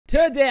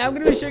Today, I'm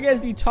going to be showing you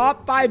guys the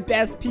top 5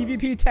 best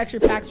PvP texture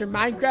packs for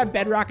Minecraft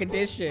Bedrock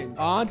Edition.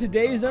 On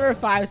today's number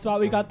 5 spot,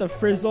 we got the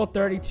Frizzle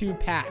 32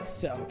 pack.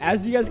 So,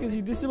 as you guys can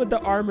see, this is what the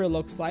armor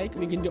looks like.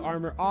 We can do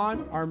armor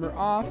on, armor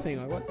off. Hang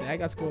on, what the heck?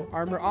 That's cool.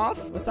 Armor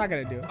off? What's that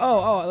going to do?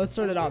 Oh, let's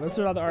turn it on. Let's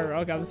turn on the armor.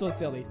 Okay, I'm so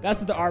silly. That's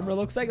what the armor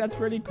looks like. That's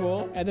pretty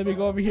cool. And then we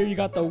go over here. You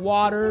got the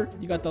water.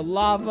 You got the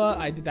lava.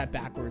 I did that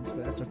backwards,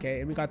 but that's okay.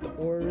 And we got the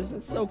ores.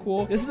 That's so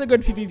cool. This is a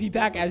good PvP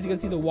pack. As you can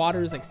see, the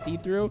water is like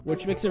see-through,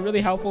 which makes it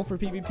really helpful for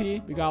PvP.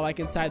 We got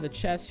like inside the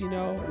chest, we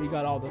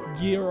got all the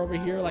gear over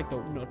here, like the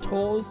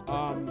tools.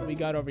 We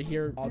got over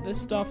here all this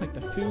stuff, like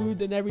the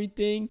food and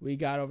everything. We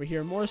got over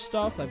here more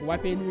stuff like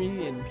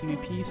weaponry and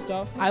PvP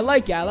stuff. I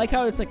like it. I like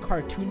how it's like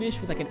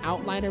cartoonish with like an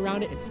outline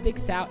around it. It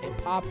sticks out, it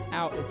pops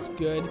out, it's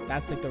good.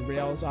 That's like the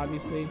rails,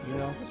 obviously.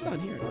 What's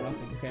down here? No,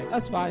 nothing. Okay,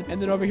 that's fine. And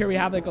then over here we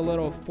have like a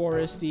little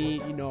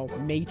foresty,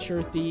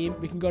 nature theme.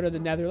 We can go to the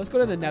nether. Let's go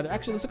to the nether.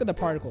 Actually, let's look at the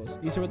particles.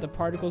 These are what the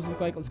particles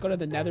look like. Let's go to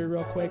the nether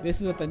real quick.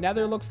 This is what the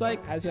nether looks like.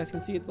 As you guys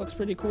can see, it looks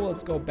pretty cool.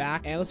 Let's go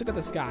back and let's look at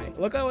the sky.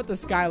 Look at what the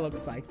sky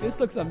looks like.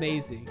 This looks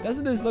amazing.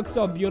 Doesn't this look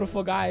so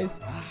beautiful,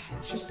 guys?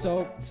 It's just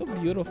so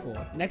beautiful.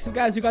 Next up,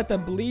 guys, we got the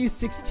Bleeze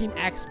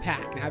 16x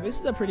pack. Now, this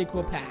is a pretty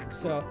cool pack.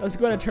 So let's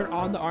go ahead and turn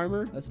on the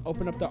armor. Let's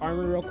open up the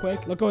armor real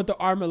quick. Look at what the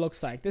armor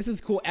looks like. This is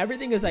cool.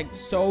 Everything is like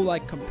so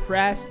like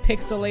compressed,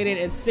 pixelated.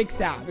 It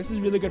sticks out. This is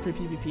really good for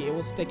PvP. It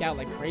will stick out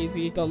like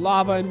crazy. The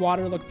lava and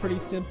water look pretty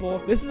simple.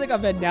 This is like a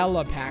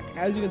vanilla pack.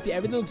 As you can see,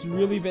 everything looks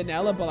really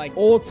vanilla, but like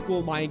old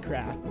school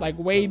Minecraft, like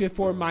way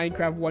before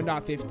Minecraft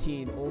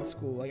 1.15, old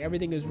school. Like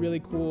everything is really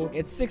cool.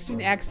 It's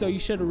 16x, so you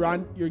should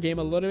run your game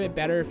a little bit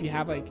better if you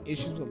have like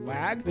issues with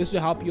lag. This will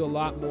help you a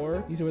lot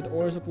more. These are what the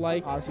ores look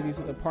like. Obviously, these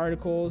are the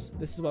particles.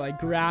 This is what like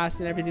grass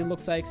and everything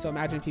looks like. So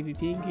imagine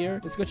PvPing here.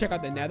 Let's go check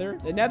out the nether.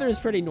 The nether is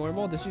pretty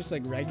normal. This is just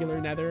like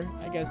regular nether.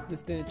 I guess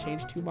this didn't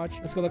change too much.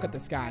 Let's go look at the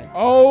sky.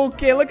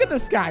 Okay, look at the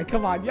sky.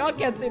 Come on, y'all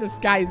can't say the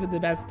sky isn't the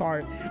best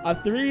part. A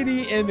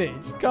 3D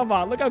image. Come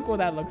on, look how cool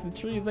that looks. The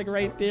tree is like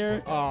right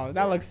there. Oh,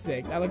 that looks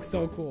sick. That looks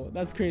so cool.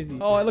 That's crazy.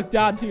 Oh, I looked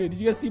down too. Did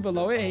you guys see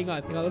below it? Hang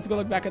on. Let's go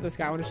look back at the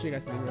sky. I want to show you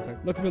guys something real quick.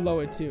 Look below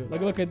it too.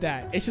 Look at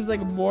that. It's just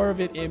like more of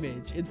an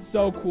image. It's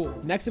so cool.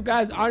 Next up,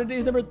 guys, on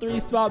today's number 3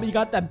 spot, we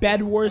got the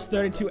Bed Wars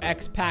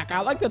 32x pack.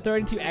 I like the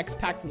 32x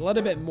packs a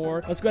little bit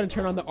more. Let's go ahead and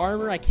turn on the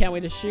armor. I can't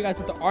wait to show you guys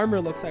what the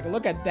armor looks like.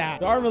 Look at that.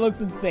 The armor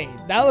looks insane.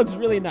 That looks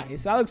really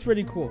nice. That looks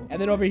pretty cool.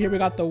 And then over here, we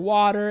got the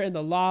water and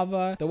the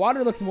lava. The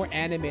water looks more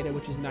animated,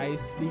 which is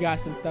nice. We got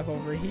some stuff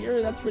over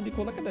here. That's pretty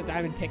cool. Look at the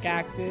diamond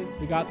pickaxes.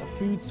 We got the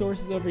food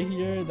sources over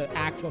here, the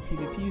actual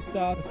PvP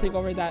stuff. Let's take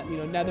over that,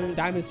 nether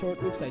diamond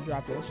sword. Oops, I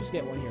dropped it. Let's just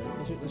get one here.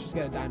 Let's just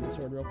get a diamond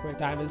sword real quick.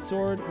 Diamond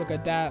sword. Look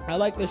at that. I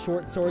like the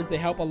short swords. They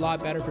help a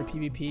lot better for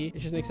PvP. It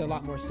just makes it a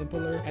lot more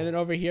simpler. And then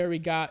over here, we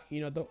got,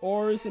 the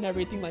ores and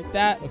everything like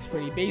that. Looks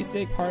pretty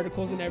basic.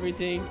 Particles and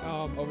everything.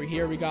 Over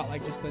here, we got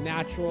like just the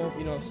natural,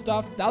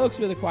 stuff. That looks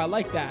really cool. I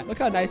like that. Look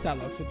how nice that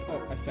looks with,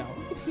 oh, I fell.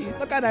 Oopsies.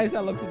 Look how nice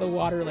that looks with the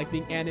water like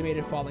being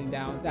animated falling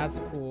down. That's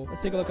cool.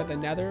 Let's take a look at the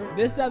nether.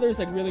 This nether is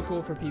like really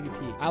cool for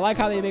PvP. I like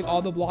how they make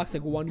all the blocks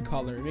like one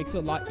color. It makes it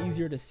a lot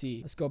easier to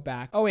see. Let's go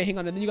back. Oh wait, hang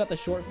on. And then you got the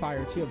short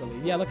fire too, I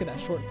believe. Yeah, look at that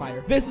short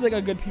fire. This is like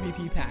a good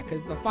PvP pack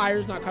because the fire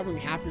is not covering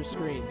half your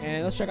screen.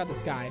 And let's check out the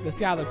sky. The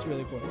sky looks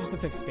really cool. It just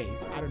looks like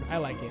space. I don't know. I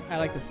like it. I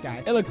like the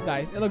sky. It looks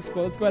nice. It looks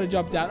cool. Let's go ahead and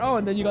jump down. Oh,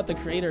 and then you got the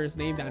creator's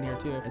name down here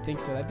too. I think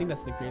so. I think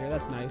that's the creator.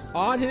 That's nice.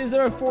 On today's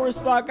number 4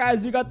 spot,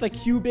 guys, we got the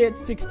Qubit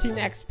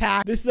 16x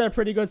pack. This is a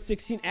pretty good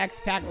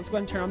 16x pack. Let's go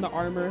ahead and turn on the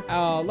armor.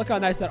 Oh, look how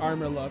nice that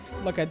armor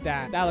looks. Look at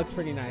that. That looks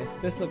pretty nice.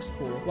 This looks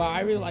cool. Wow,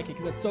 I really like it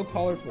because it's so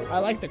colorful. I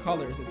like the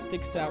colors. It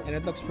sticks out and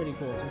it looks pretty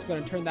cool. Let's go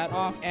ahead and turn that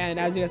off. And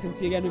as you guys can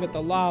see again, we got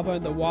the lava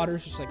and the water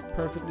is just like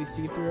perfectly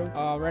see-through.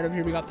 Right over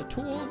here, we got the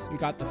tools. We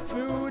got the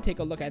food. Take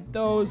a look at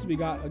those. We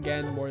got,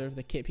 again, more of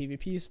the kit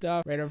PvP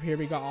stuff. Right over here,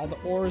 we got all the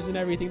ores and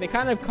everything. They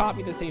kind of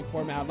copy the same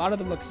format. A lot of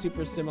them look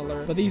super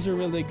similar, but these are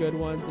really good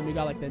ones. And we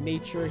got like the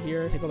nature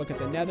here. Take a look at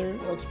the nether.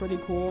 It looks pretty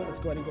cool. Let's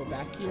go ahead and go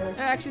back here.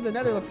 Actually, the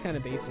nether looks kind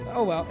of basic.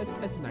 Oh, well, it's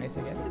nice,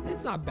 I guess.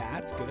 It's not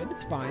bad. It's good.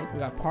 It's fine. We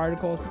got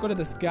particles. Let's go to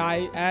the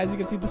sky. As you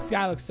can see, the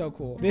sky looks so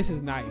cool. This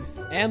is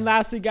nice. And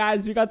lastly,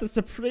 guys, we got the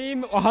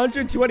Supreme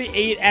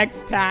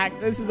 128x pack.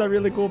 This is a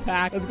really cool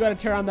pack. Let's go ahead and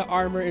turn on the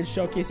armor and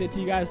showcase it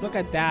to you guys. Look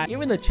at that.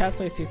 Even the chest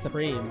plate says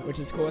Supreme, which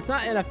is cool. It's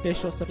not an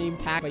official Supreme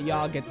pack, but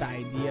y'all get the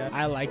idea.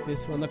 I like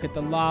this one. Look at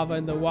the lava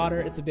and the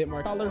water. It's a bit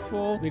more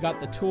colorful. We got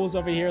the tools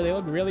over here. They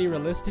look really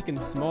realistic and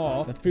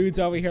small. The foods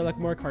over here look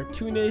more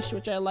cartoonish,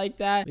 which I like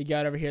that. We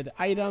got over here the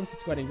items.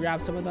 Let's go ahead and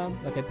grab some of them.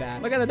 Look at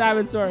that. Look at the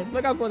diamond sword.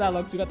 Look how cool that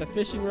looks. We got the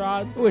fishing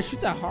rod. Oh, it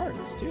shoots at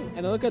hearts too.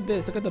 And then look at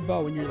this. Look at the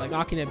bow. When you're like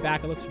knocking it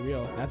back, it looks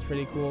real. That's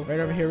pretty cool. Right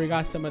over here, we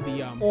got some of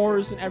the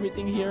ores and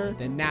everything here.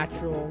 The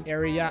natural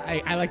area.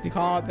 I like to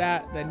call it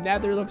that. The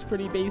nether looks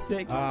pretty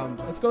basic.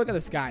 Let's go look at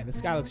the sky. The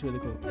sky looks really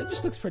cool. It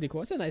just looks pretty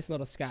cool. It's a nice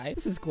little sky.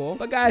 This is cool.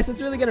 But guys,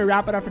 that's really gonna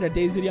wrap it up for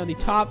today's video on the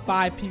top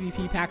 5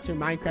 PvP packs for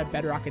Minecraft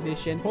Bedrock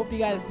Edition. Hope you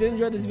guys did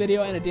enjoy this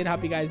video and it did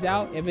help you guys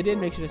out. If it did,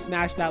 make sure to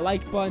smash that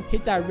like button,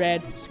 hit that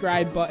red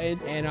subscribe button,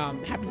 and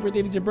happy birthday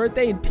if it's your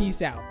birthday, and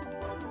peace out.